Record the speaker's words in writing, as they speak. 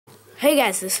Hey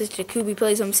guys, this is Jacoby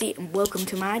Plays MC and welcome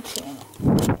to my channel.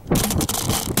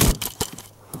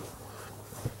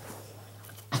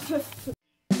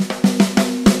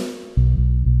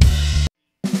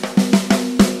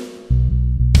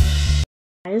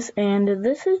 Guys, and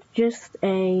this is just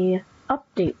a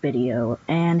update video,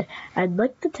 and I'd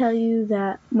like to tell you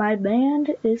that my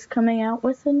band is coming out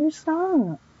with a new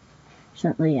song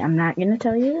recently. I'm not going to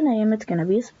tell you the name, it's going to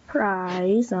be a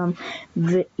surprise.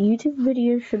 The YouTube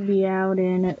video should be out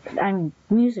in,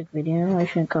 music video, I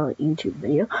shouldn't call it YouTube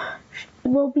video,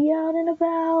 will be out in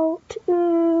about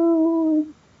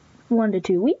 1 to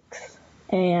 2 weeks,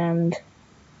 and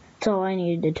that's all I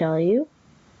needed to tell you.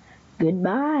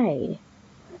 Goodbye.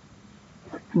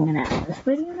 I'm gonna end this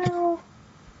video now.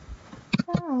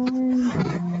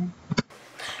 Bye.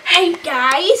 Hey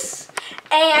guys!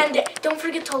 And don't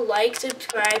forget to like,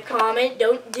 subscribe, comment,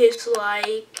 don't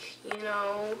dislike,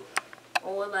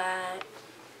 all of that.